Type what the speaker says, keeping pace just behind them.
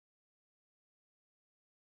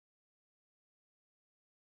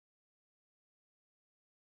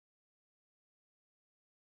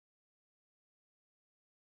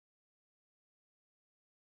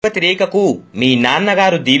శ్రీమతి రేఖకు మీ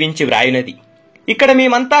నాన్నగారు దీవించి వ్రాయినది. ఇక్కడ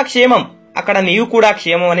మేమంతా క్షేమం, అక్కడ నీవు కూడా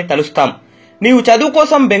క్షేమం అని తలుస్తాం. నీవు చదువు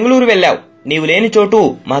కోసం బెంగళూరు వెళ్ళావు. నీవు లేని చోటు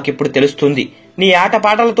మాకిప్పుడు తెలుస్తుంది. నీ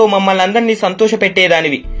ఆటపాటలతో మమ్మల్ని అందరినీ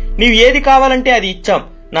సంతోషపెట్టేదానివి. నీవు ఏది కావాలంటే అది ఇచ్చాం.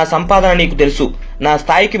 నా సంపాదన నీకు తెలుసు. నా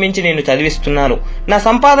స్థాయికి మించి నేను చదివిస్తున్నాను. నా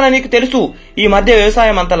సంపాదన నీకు తెలుసు. ఈ మధ్య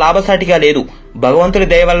వ్యవసాయం అంత లాభసాటిగా లేదు. భగవంతుడి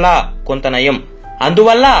దయ వల్ల కొంత నయం.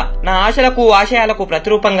 అందువల్ల నా ఆశలకు ఆశయాలకు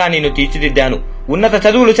ప్రతిరూపంగా నేను తీర్చిదిద్దాను. ఉన్నత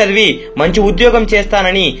చదువులు చదివి మంచి ఉద్యోగం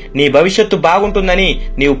చేస్తానని, నీ భవిష్యత్తు బాగుంటుందని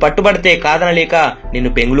నీవు పట్టుబడితే కాదనలేక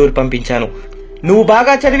నిన్ను బెంగళూరు పంపించాను. నువ్వు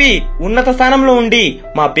బాగా చదివి ఉన్నత స్థానంలో ఉండి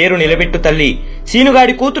మా పేరు నిలబెట్టు తల్లి.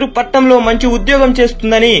 సీనుగాడి కూతురు పట్నంలో మంచి ఉద్యోగం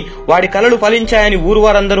చేస్తుందని, వాడి కలలు ఫలించాయని ఊరు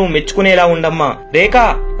వారందరూ మెచ్చుకునేలా ఉండమ్మా. రేఖ,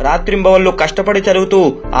 రాత్రింబవళ్ళు కష్టపడి చదువుతూ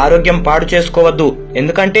ఆరోగ్యం పాడు చేసుకోవద్దు.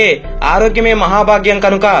 ఎందుకంటే ఆరోగ్యమే మహాభాగ్యం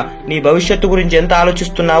కనుక నీ భవిష్యత్తు గురించి ఎంత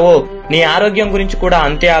ఆలోచిస్తున్నావో నీ ఆరోగ్యం గురించి కూడా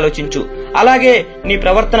అంతే ఆలోచించు. అలాగే నీ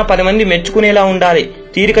ప్రవర్తన 10 మంది మెచ్చుకునేలా ఉండాలి.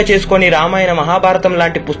 తీరిక చేసుకొని రామాయణ మహాభారతం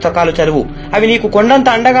లాంటి పుస్తకాలు చదువు. అవి నీకు కొండంత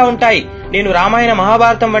అండగా ఉంటాయి. నేను రామాయణ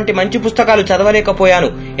మహాభారతం వంటి మంచి పుస్తకాలు చదవలేకపోయాను.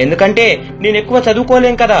 ఎందుకంటే నేనెక్కువ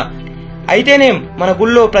చదువుకోలేం కదా. అయితేనేం మన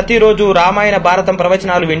గుళ్ళో ప్రతిరోజు రామాయణ భారతం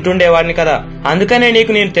ప్రవచనాలు వింటుండేవాడిని కదా. అందుకనే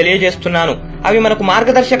నీకు నేను తెలియజేస్తున్నాను. అవి మనకు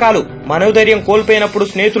మార్గదర్శకాలు. మనోధైర్యం కోల్పోయినప్పుడు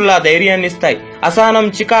స్నేహితుల్లా ధైర్యాన్ని ఇస్తాయి. అసహనం,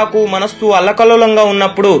 చికాకు, మనస్సు అల్లకల్లోలంగా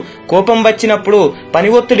ఉన్నప్పుడు, కోపం వచ్చినప్పుడు, పని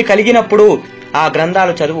ఒత్తిడి కలిగినప్పుడు ఆ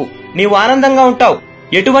గ్రంథాలు చదువు. నీవు ఆనందంగా ఉంటావు.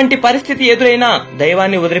 ఎటువంటి పరిస్థితి ఎదురైనా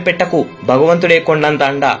దైవాన్ని వదిలిపెట్టకు. భగవంతుడే కొండంత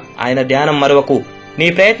అండ. ఆయన ధ్యానం మరవకు. నీ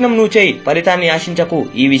ప్రయత్నం నువ్వు చేయి, ఫలితాన్ని ఆశించకు.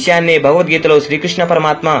 ఈ విషయాన్నే భగవద్గీతలో శ్రీకృష్ణ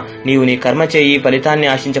పరమాత్మ నీవు నీ కర్మ చేయి, ఫలితాన్ని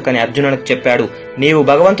ఆశించకని అర్జునునికి చెప్పాడు. నీవు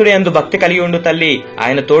భగవంతుడి యందు భక్తి కలిగి ఉండు తల్లి.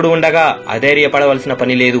 ఆయన తోడు ఉండగా అధైర్యపడవలసిన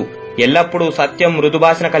పని లేదు. ఎల్లప్పుడూ సత్యం,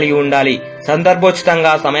 మృదుభాషణ కలిగి ఉండాలి.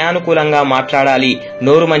 సందర్భోచితంగా, సమయానుకూలంగా మాట్లాడాలి.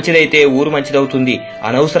 నోరు మంచిదైతే ఊరు మంచిదవుతుంది.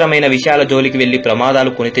 అనవసరమైన విషయాల జోలికి వెళ్లి ప్రమాదాలు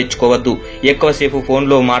కొని తెచ్చుకోవద్దు. ఎక్కువసేపు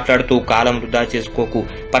ఫోన్లో మాట్లాడుతూ కాలం వృధా చేసుకోకు.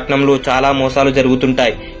 పట్నంలో చాలా మోసాలు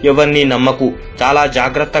జరుగుతుంటాయి. ఎవరిని నమ్మకు. చాలా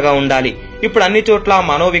జాగ్రత్తగా ఉండాలి. ఇప్పుడు అన్ని చోట్ల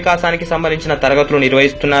మనోవికాసానికి సంబంధించిన తరగతులు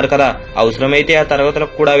నిర్వహిస్తున్నారు కదా. అవసరమైతే ఆ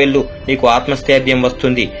తరగతులకు కూడా వెళ్ళు. నీకు ఆత్మస్థైర్యం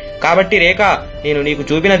వస్తుంది. కాబట్టి రేఖ, నేను నీకు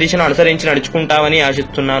చూపిన దిశను అనుసరించి నడుచుకుంటావని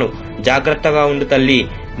ఆశిస్తున్నాను. జాగ్రత్తగా ఉండు తల్లి.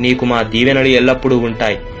 నీకు మా దీవెనలు ఎల్లప్పుడూ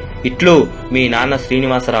ఉంటాయి. ఇట్లు మీ నాన్న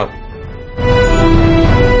శ్రీనివాసరావు.